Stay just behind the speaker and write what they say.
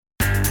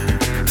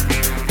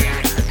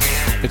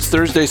It's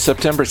Thursday,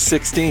 September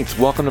 16th.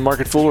 Welcome to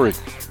Market Foolery.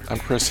 I'm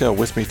Chris Hill.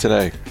 With me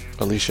today,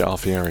 Alicia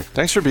Alfieri.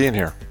 Thanks for being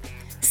here.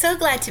 So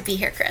glad to be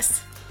here,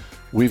 Chris.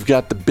 We've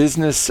got the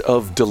business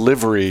of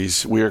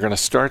deliveries. We are going to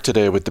start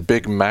today with the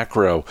big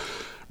macro.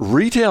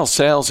 Retail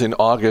sales in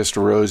August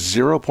rose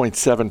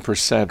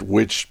 0.7%,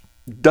 which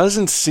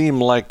doesn't seem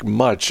like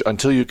much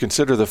until you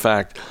consider the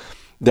fact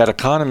that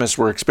economists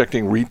were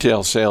expecting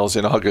retail sales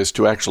in August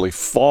to actually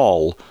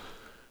fall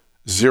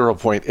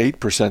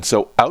 0.8%,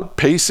 so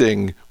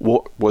outpacing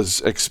what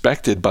was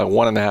expected by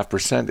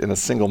 1.5% in a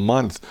single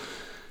month.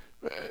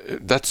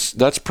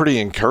 That's pretty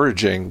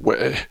encouraging.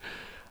 What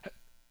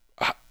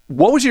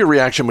was your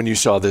reaction when you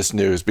saw this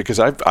news? Because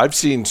I've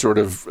seen sort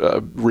of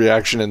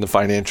reaction in the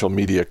financial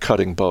media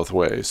cutting both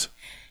ways.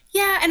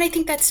 Yeah, and I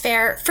think that's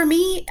fair. For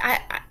me,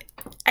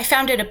 I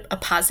found it a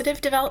positive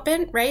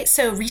development, right?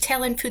 So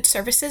retail and food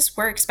services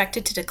were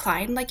expected to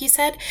decline, like you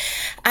said.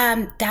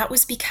 That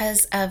was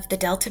because of the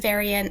Delta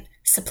variant,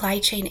 supply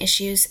chain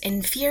issues,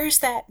 and fears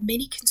that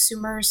many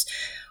consumers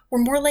were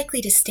more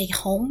likely to stay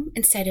home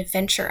instead of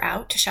venture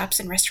out to shops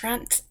and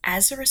restaurants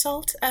as a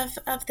result of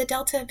the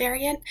Delta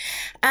variant.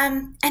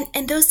 And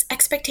those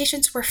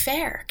expectations were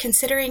fair,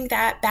 considering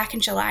that back in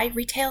July,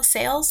 retail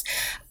sales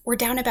were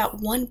down about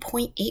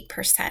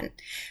 1.8%.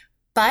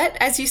 But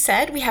as you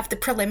said, we have the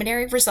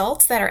preliminary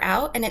results that are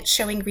out, and it's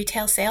showing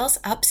retail sales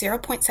up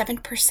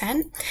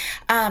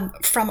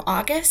 0.7% from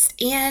August,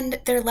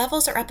 and their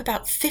levels are up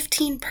about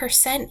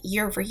 15%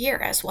 year over year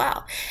as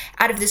well.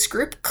 Out of this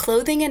group,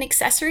 clothing and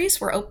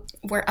accessories were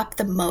up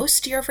the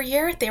most year over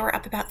year. They were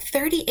up about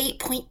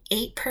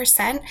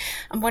 38.8%.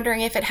 I'm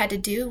wondering if it had to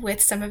do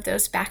with some of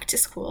those back to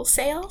school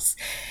sales.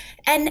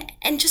 And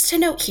just to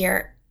note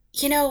here,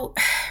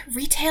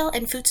 retail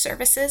and food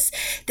services,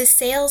 the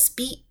sales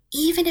beat,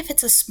 even if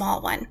it's a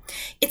small one,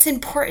 it's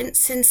important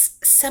since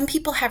some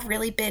people have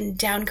really been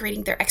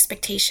downgrading their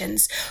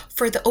expectations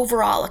for the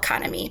overall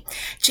economy.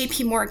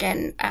 JP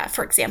Morgan,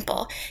 for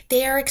example,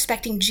 they are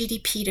expecting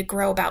GDP to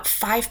grow about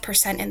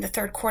 5% in the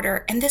third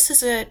quarter, and this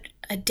is a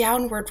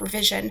downward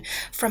revision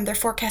from their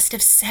forecast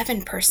of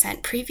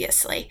 7%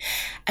 previously.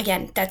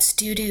 Again, that's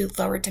due to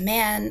lower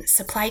demand,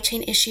 supply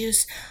chain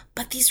issues,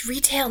 but these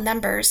retail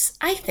numbers,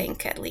 I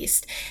think at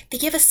least, they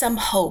give us some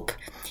hope.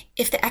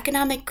 If the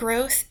economic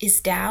growth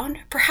is down,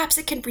 perhaps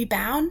it can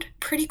rebound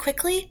pretty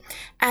quickly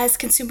as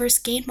consumers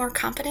gain more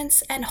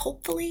confidence and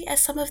hopefully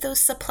as some of those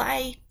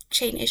supply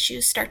chain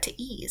issues start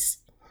to ease.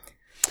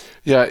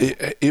 Yeah,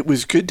 it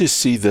was good to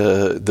see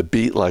the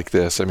beat like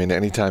this. I mean,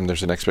 anytime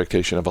there's an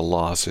expectation of a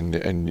loss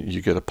and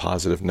you get a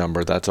positive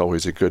number, that's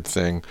always a good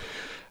thing.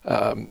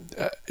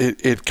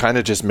 It kind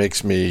of just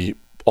makes me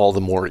all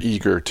the more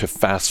eager to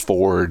fast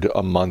forward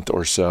a month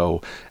or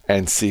so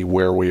and see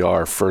where we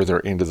are further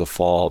into the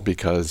fall,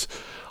 because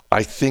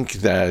I think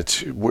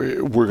that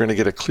we're going to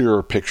get a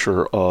clearer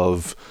picture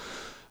of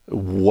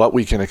what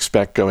we can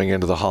expect going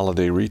into the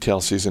holiday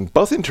retail season,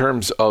 both in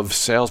terms of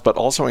sales, but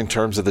also in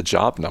terms of the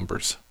job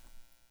numbers.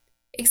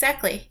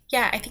 Exactly.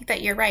 Yeah, I think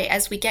that you're right.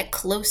 As we get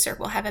closer,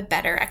 we'll have a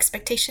better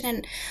expectation,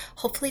 and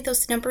hopefully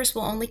those numbers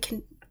will only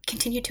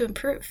continue to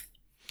improve.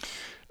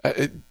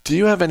 Do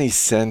you have any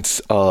sense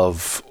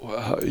of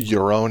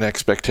your own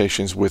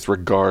expectations with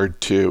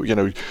regard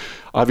to,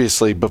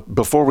 obviously,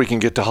 before we can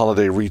get to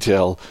holiday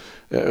retail,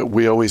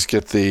 we always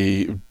get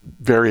the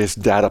various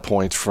data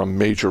points from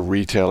major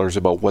retailers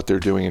about what they're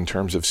doing in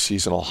terms of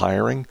seasonal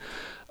hiring.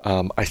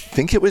 I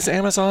think it was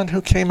Amazon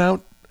who came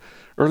out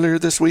earlier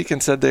this week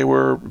and said they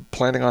were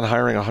planning on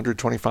hiring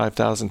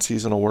 125,000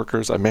 seasonal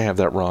workers. I may have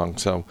that wrong.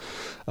 So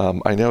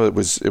I know it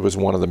was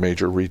one of the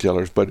major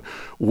retailers. But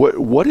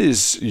what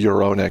is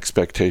your own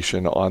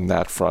expectation on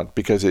that front?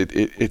 Because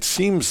it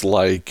seems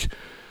like,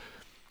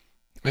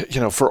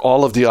 for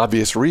all of the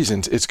obvious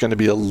reasons, it's going to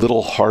be a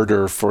little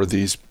harder for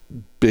these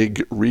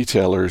big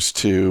retailers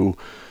to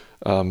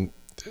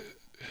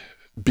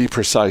be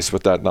precise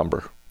with that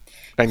number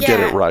and get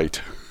it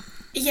right.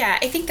 Yeah,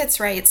 I think that's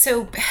right.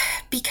 So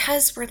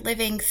because we're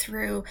living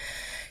through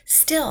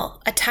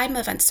still a time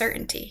of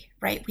uncertainty,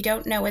 right? We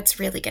don't know what's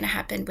really going to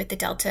happen with the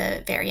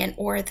Delta variant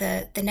or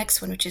the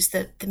next one, which is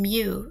the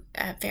Mu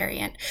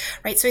variant,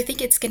 right? So I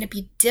think it's going to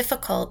be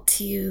difficult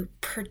to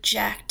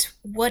project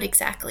what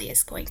exactly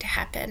is going to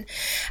happen.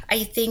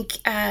 I think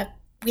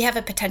we have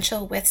a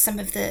potential with some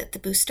of the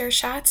booster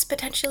shots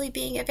potentially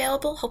being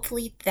available.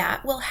 Hopefully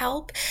that will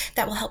help.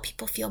 That will help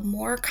people feel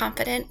more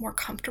confident, more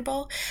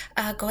comfortable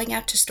going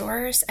out to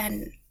stores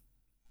and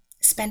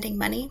spending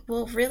money.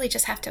 We'll really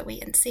just have to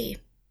wait and see.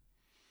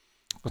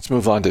 Let's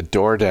move on to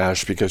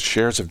DoorDash, because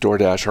shares of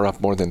DoorDash are up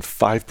more than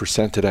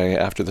 5% today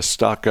after the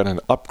stock got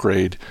an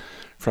upgrade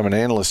from an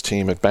analyst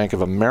team at Bank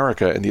of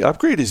America. And the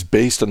upgrade is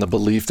based on the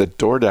belief that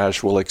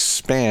DoorDash will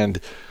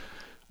expand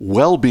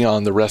well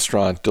beyond the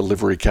restaurant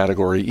delivery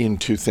category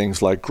into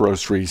things like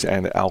groceries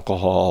and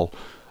alcohol,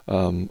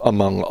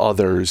 among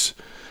others.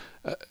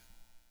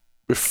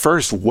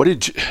 First,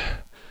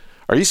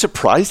 are you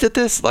surprised at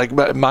this? Like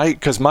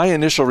because my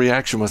initial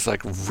reaction was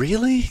like,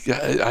 really?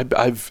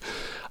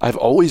 I've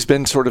always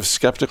been sort of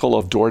skeptical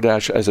of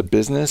DoorDash as a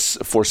business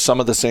for some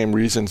of the same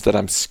reasons that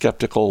I'm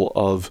skeptical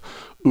of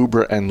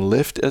Uber and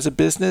Lyft as a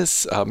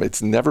business.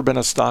 It's never been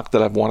a stock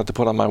that I've wanted to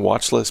put on my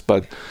watch list,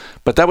 but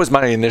that was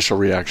my initial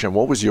reaction.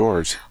 What was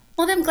yours?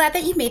 Well, I'm glad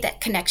that you made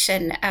that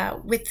connection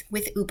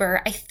with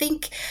Uber. I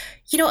think,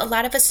 a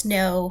lot of us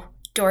know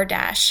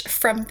DoorDash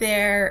from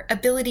their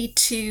ability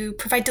to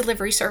provide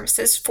delivery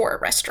services for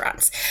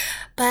restaurants.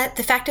 But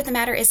the fact of the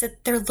matter is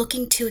that they're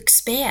looking to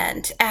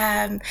expand.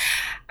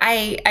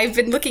 I've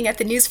been looking at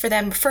the news for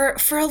them for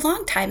a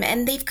long time,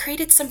 and they've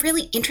created some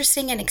really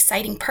interesting and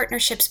exciting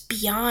partnerships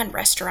beyond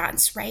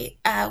restaurants, right?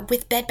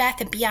 With Bed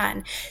Bath &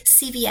 Beyond,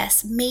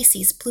 CVS,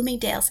 Macy's,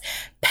 Bloomingdale's,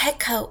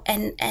 Petco,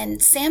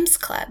 and Sam's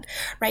Club,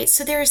 right?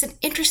 So there is an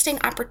interesting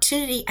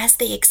opportunity as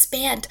they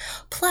expand.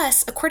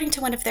 Plus, according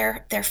to one of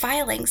their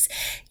filings,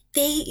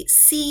 they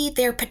see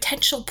their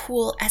potential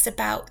pool as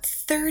about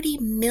 30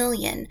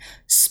 million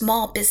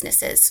small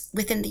businesses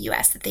within the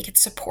US that they could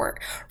support.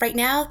 Right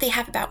now, they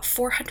have about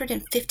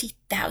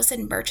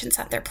 450,000 merchants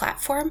on their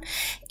platform.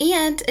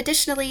 And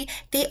additionally,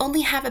 they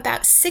only have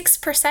about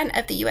 6%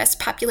 of the US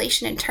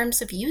population in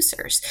terms of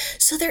users.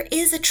 So there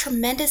is a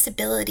tremendous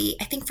ability,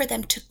 I think, for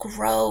them to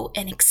grow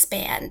and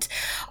expand.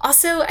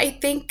 Also, I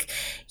think,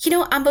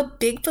 I'm a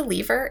big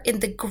believer in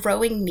the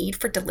growing need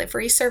for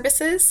delivery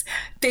services,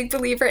 big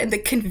believer in the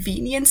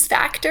convenience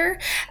factor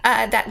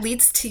that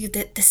leads to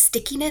the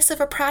stickiness of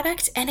a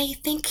product. And I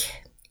think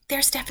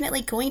there's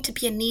definitely going to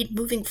be a need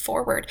moving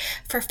forward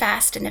for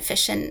fast and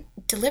efficient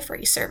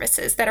delivery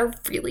services that are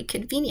really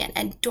convenient.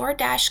 And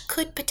DoorDash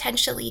could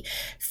potentially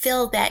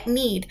fill that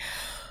need.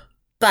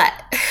 But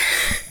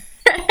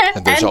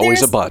and there's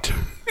always a but.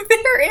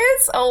 There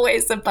is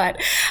always a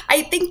but.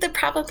 I think the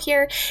problem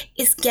here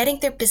is getting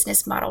their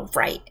business model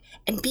right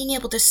and being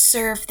able to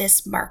serve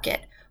this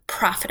market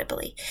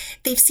profitably.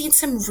 They've seen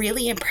some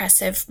really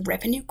impressive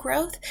revenue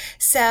growth.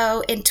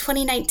 So in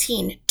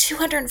 2019,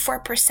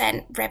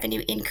 204%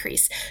 revenue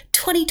increase.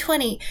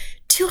 2020,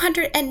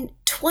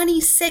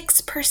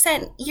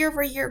 226%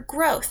 year-over-year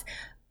growth.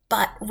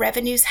 But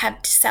revenues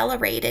have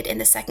decelerated in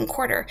the second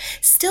quarter.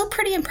 Still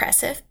pretty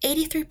impressive,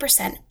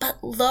 83%,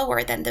 but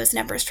lower than those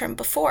numbers from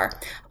before.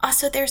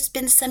 Also, there's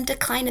been some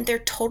decline in their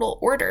total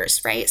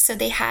orders, right? So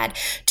they had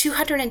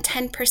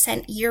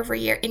 210%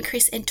 year-over-year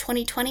increase in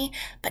 2020,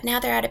 but now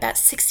they're at about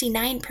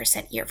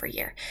 69%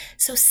 year-over-year.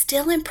 So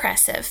still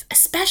impressive,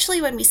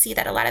 especially when we see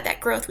that a lot of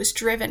that growth was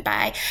driven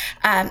by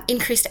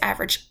increased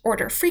average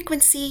order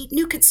frequency,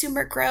 new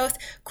consumer growth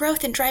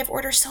in drive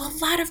orders, so a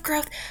lot of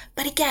growth.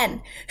 But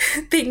again,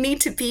 they need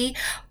to be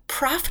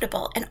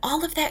profitable, and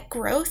all of that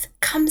growth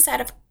comes at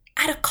a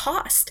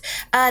cost.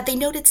 They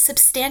noted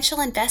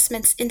substantial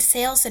investments in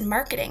sales and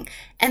marketing,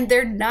 and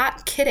they're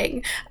not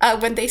kidding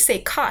when they say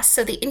cost.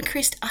 So they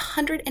increased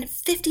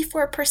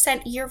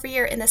 154% year over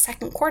year in the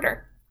second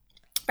quarter.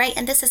 Right.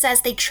 And this is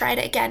as they try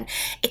to, again,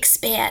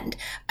 expand,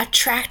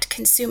 attract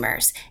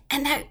consumers,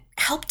 and that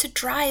helped to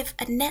drive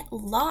a net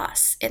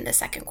loss in the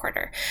second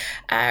quarter.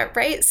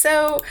 Right.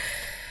 So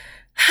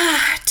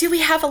do we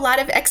have a lot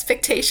of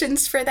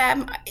expectations for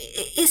them?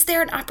 Is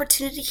there an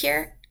opportunity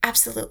here?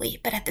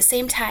 Absolutely. But at the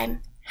same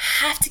time,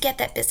 have to get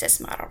that business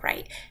model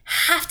right,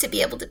 have to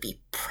be able to be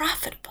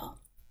profitable.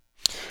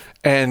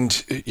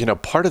 And,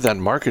 part of that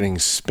marketing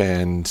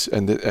spend,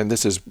 and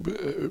this is,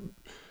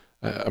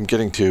 I'm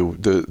getting to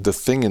the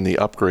thing in the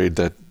upgrade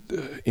that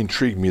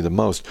intrigued me the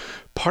most.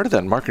 Part of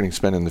that marketing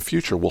spend in the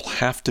future will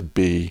have to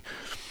be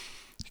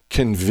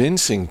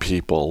convincing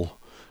people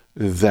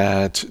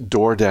that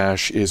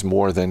DoorDash is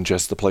more than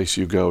just the place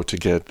you go to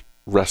get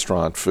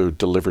restaurant food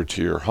delivered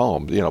to your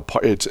home.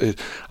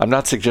 I'm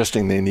not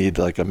suggesting they need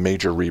like a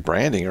major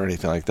rebranding or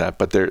anything like that,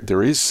 but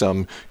there is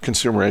some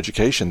consumer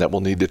education that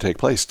will need to take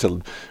place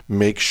to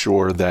make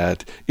sure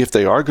that if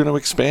they are going to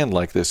expand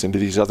like this into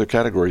these other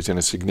categories in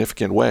a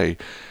significant way,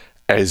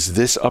 as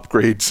this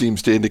upgrade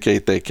seems to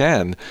indicate they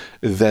can,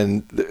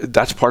 then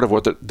that's part of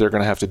what they're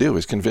going to have to do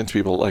is convince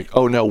people like,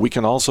 oh no, we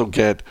can also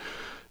get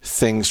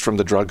things from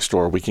the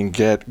drugstore. We can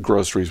get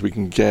groceries. We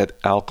can get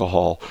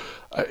alcohol.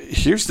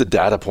 Here's the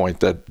data point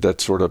that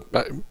sort of,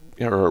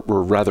 or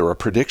rather a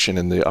prediction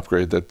in the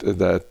upgrade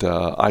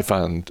that I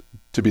found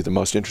to be the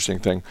most interesting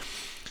thing,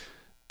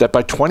 that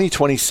by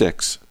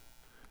 2026,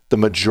 the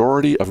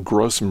majority of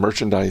gross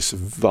merchandise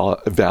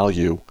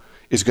value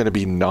is going to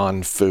be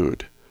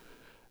non-food.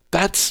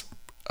 That's,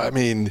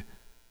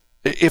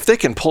 if they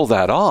can pull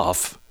that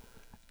off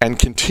and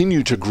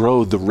continue to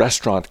grow the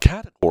restaurant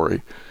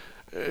category,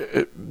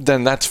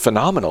 then that's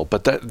phenomenal.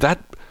 But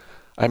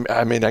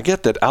I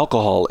get that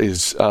alcohol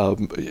is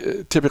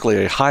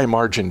typically a high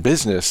margin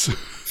business,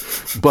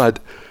 but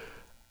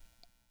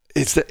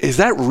is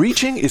that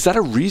reaching? Is that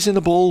a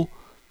reasonable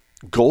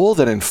goal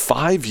that in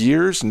 5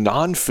 years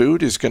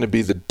non-food is going to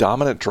be the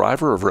dominant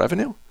driver of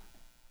revenue?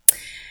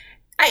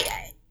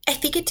 I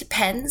think it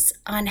depends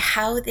on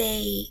how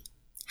they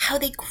how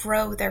they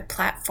grow their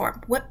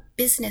platform, what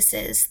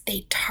businesses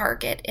they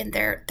target in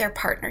their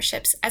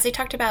partnerships. As I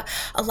talked about,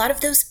 a lot of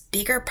those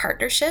bigger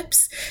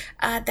partnerships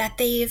that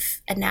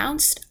they've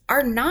announced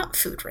are not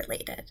food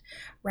related,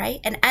 right?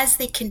 And as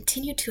they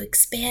continue to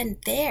expand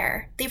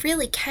there, they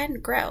really can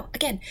grow.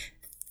 Again,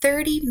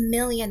 30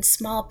 million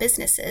small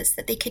businesses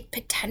that they could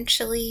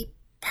potentially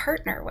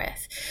partner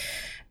with.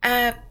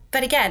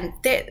 But again,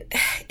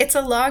 it's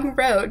a long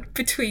road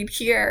between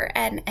here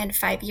and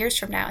 5 years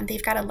from now, and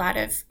they've got a lot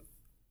of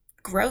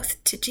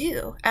growth to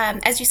do.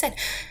 As you said,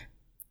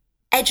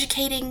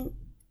 educating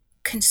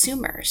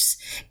consumers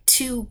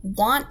to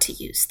want to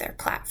use their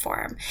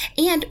platform.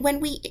 And when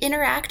we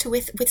interact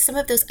with some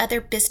of those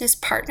other business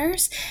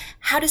partners,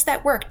 how does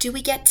that work? Do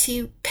we get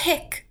to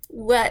pick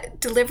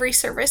what delivery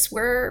service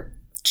we're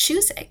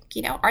choosing?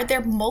 Are there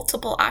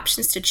multiple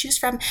options to choose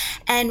from?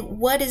 And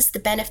what is the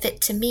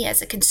benefit to me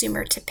as a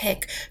consumer to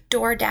pick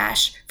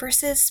DoorDash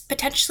versus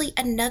potentially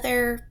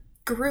another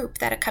group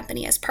that a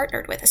company has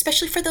partnered with,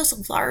 especially for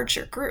those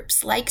larger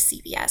groups like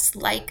CVS,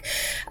 like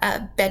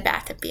Bed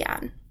Bath &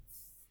 Beyond?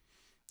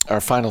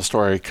 Our final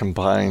story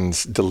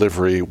combines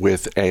delivery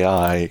with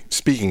AI.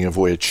 Speaking of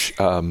which,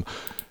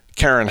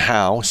 Karen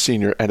Howe,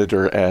 senior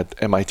editor at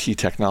MIT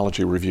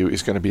Technology Review,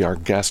 is going to be our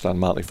guest on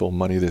Motley Fool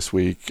Money this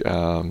week,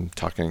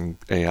 talking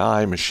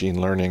AI, machine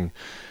learning,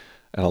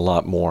 and a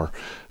lot more.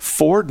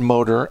 Ford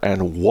Motor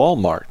and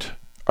Walmart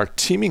are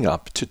teaming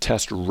up to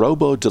test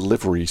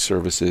robo-delivery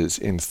services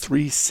in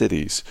 3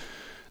 cities.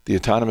 The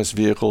autonomous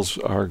vehicles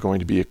are going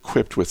to be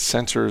equipped with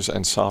sensors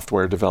and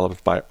software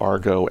developed by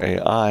Argo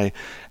AI,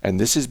 and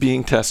this is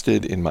being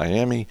tested in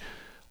Miami,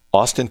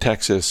 Austin,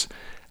 Texas,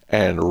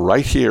 and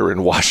right here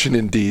in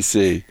Washington,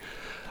 D.C.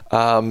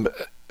 I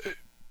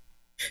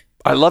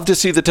love to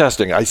see the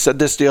testing. I said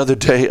this the other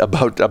day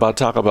about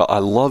Taco Bell. I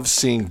love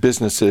seeing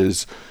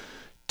businesses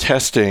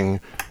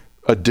testing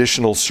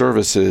additional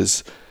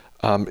services.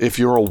 If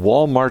you're a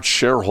Walmart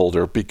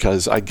shareholder,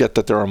 because I get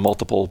that there are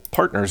multiple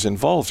partners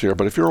involved here,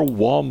 but if you're a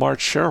Walmart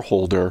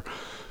shareholder,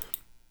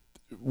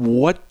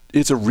 what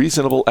is a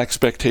reasonable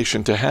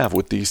expectation to have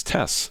with these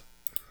tests?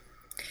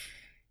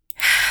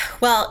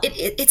 Well,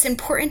 it's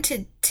important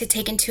to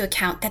take into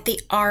account that they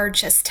are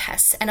just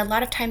tests. And a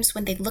lot of times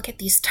when they look at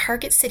these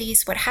target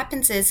cities, what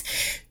happens is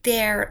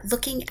they're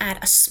looking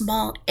at a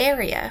small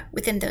area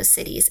within those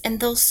cities,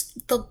 and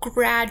they'll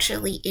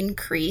gradually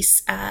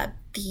increase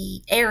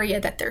the area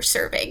that they're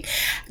serving.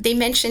 They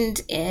mentioned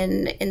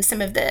in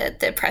some of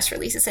the press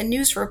releases and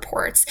news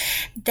reports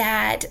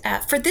that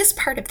for this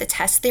part of the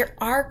test, there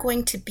are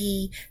going to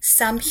be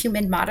some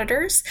human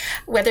monitors,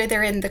 whether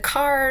they're in the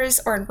cars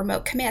or in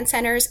remote command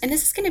centers. And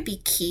this is going to be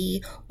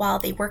key while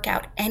they work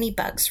out any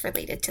bugs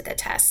related to the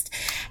test.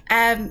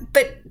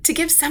 But to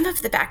give some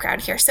of the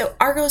background here, so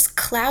Argo's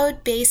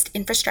cloud-based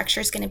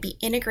infrastructure is going to be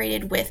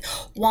integrated with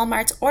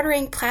Walmart's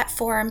ordering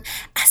platform,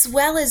 as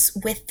well as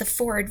with the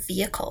Ford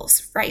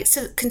vehicles, right?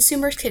 So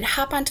consumers could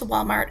hop onto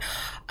Walmart,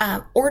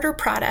 order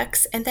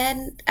products, and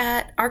then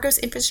Argo's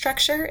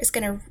infrastructure is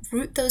going to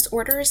route those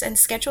orders and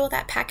schedule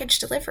that package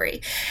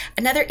delivery.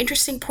 Another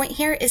interesting point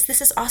here is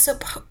this is also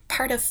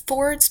part of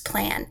Ford's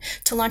plan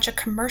to launch a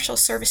commercial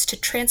service to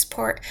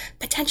transport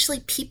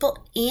potentially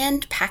people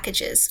and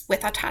packages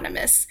with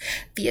autonomous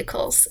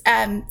vehicles.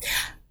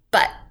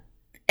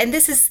 And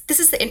this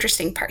is the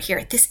interesting part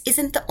here. This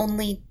isn't the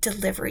only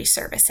delivery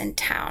service in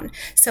town.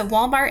 So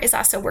Walmart is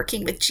also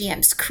working with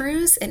GM's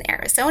Cruise in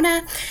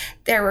Arizona.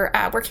 They're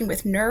working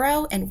with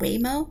Nuro and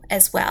Waymo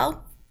as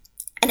well.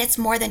 And it's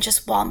more than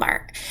just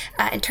Walmart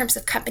in terms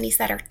of companies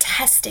that are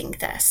testing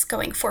this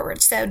going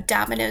forward. So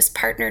Domino's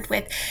partnered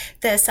with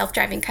the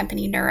self-driving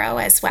company Nuro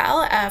as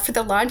well for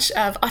the launch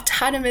of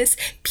autonomous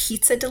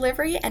pizza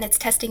delivery, and it's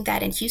testing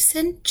that in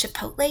Houston.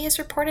 Chipotle is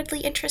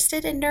reportedly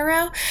interested in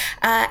Nuro.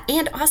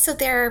 And also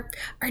there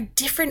are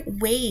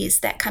different ways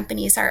that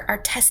companies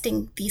are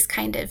testing these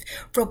kind of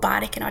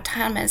robotic and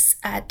autonomous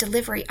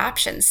delivery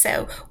options.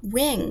 So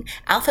Wing,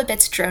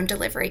 Alphabet's drone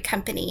delivery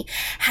company,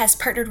 has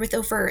partnered with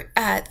over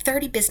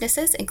 30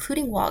 businesses,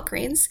 including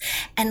Walgreens.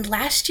 And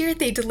last year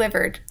they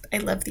delivered, I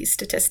love these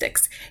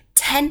statistics,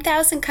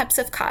 10,000 cups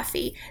of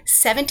coffee,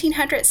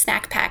 1,700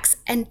 snack packs,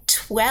 and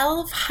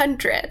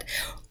 1,200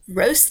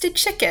 roasted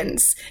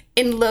chickens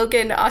in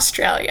Logan,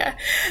 Australia.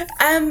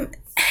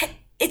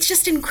 It's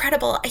just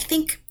incredible. I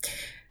think,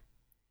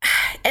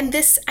 and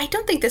this, I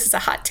don't think this is a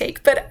hot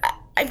take, but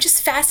I'm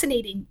just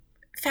fascinated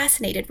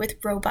with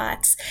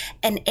robots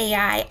and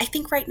AI. I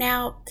think right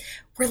now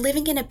we're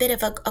living in a bit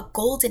of a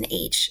golden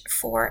age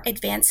for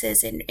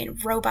advances in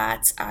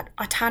robots,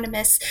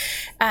 autonomous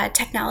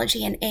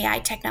technology, and AI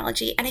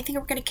technology. And I think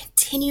we're going to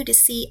continue to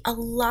see a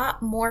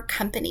lot more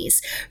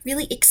companies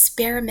really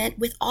experiment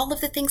with all of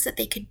the things that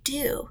they could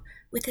do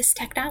with this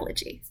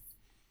technology.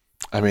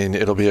 I mean,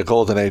 it'll be a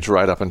golden age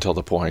right up until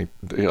the point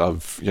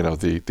of,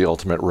 the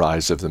ultimate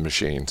rise of the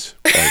machines,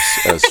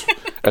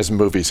 as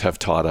movies have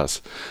taught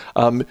us.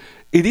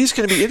 It is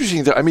going to be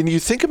interesting, though. I mean, you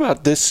think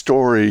about this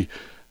story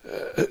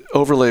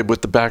overlaid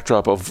with the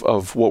backdrop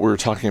of what we were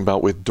talking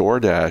about with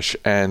DoorDash,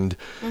 and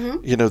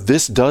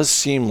this does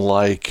seem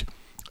like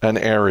an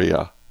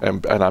area,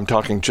 and I'm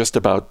talking just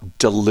about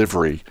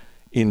delivery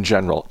in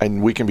general,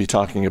 and we can be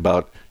talking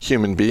about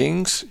human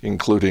beings,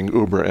 including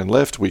Uber and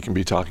Lyft. We can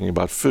be talking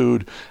about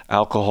food,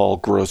 alcohol,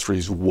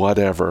 groceries,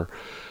 whatever.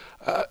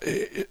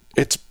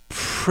 It's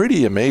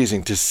pretty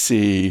amazing to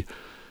see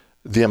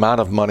the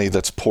amount of money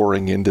that's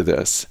pouring into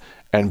this,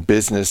 and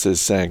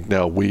businesses saying,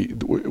 no, we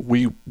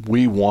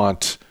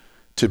want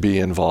to be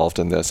involved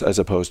in this as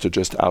opposed to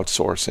just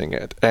outsourcing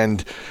it.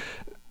 And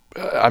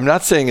I'm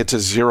not saying it's a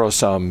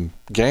zero-sum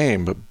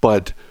game,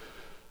 but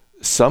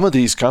some of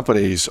these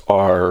companies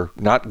are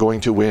not going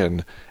to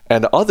win,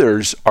 and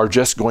others are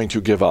just going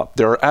to give up.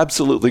 There are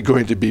absolutely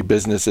going to be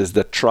businesses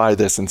that try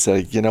this and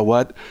say, you know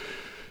what?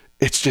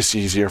 It's just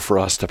easier for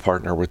us to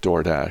partner with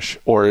DoorDash.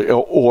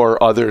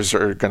 Or others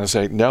are going to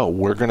say, no,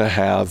 we're going to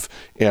have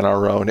in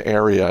our own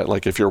area,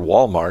 like if you're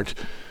Walmart,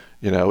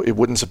 it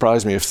wouldn't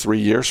surprise me if 3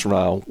 years from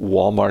now,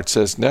 Walmart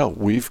says, no,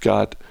 we've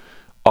got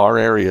our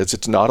areas.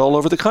 It's not all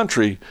over the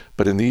country,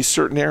 but in these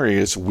certain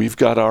areas, we've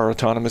got our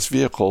autonomous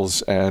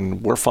vehicles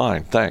and we're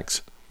fine.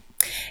 Thanks.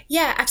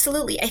 Yeah,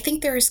 absolutely. I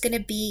think there's going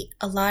to be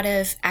a lot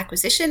of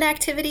acquisition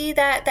activity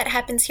that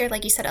happens here.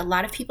 Like you said, a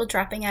lot of people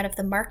dropping out of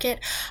the market,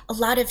 a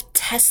lot of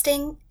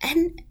testing,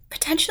 and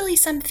potentially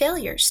some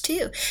failures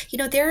too.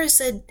 There is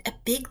a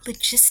big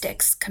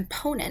logistics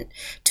component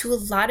to a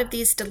lot of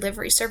these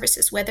delivery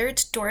services, whether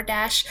it's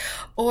DoorDash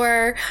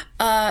or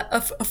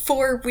a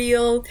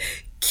four-wheel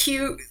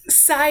cute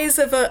size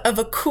of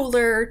a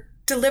cooler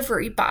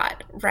delivery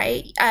bot,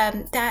 right?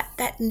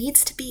 That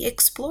needs to be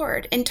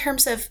explored. In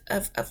terms of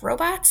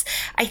robots,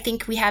 I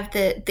think we have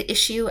the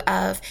issue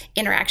of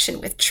interaction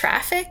with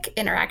traffic,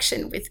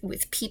 interaction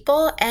with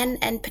people,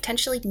 and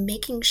potentially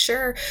making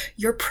sure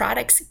your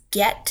products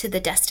get to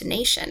the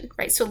destination,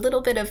 right? So a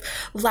little bit of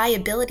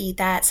liability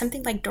that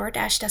something like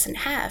DoorDash doesn't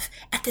have.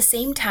 At the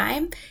same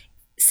time,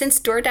 since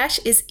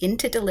DoorDash is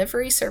into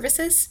delivery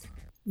services,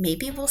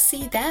 maybe we'll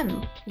see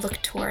them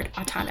look toward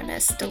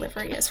autonomous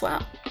delivery as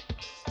well.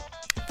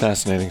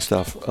 Fascinating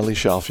stuff.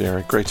 Alicia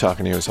Alfieri, great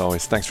talking to you as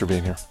always. Thanks for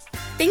being here.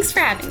 Thanks for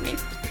having me.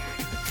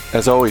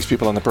 As always,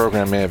 people on the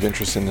program may have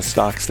interest in the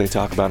stocks they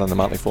talk about on The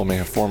Motley Fool, may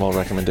have formal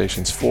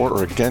recommendations for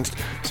or against,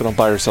 so don't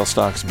buy or sell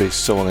stocks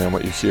based solely on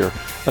what you hear.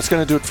 That's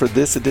going to do it for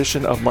this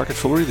edition of Market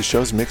Foolery. The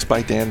show's mixed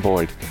by Dan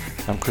Boyd.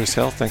 I'm Chris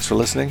Hill. Thanks for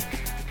listening.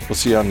 We'll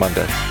see you on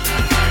Monday.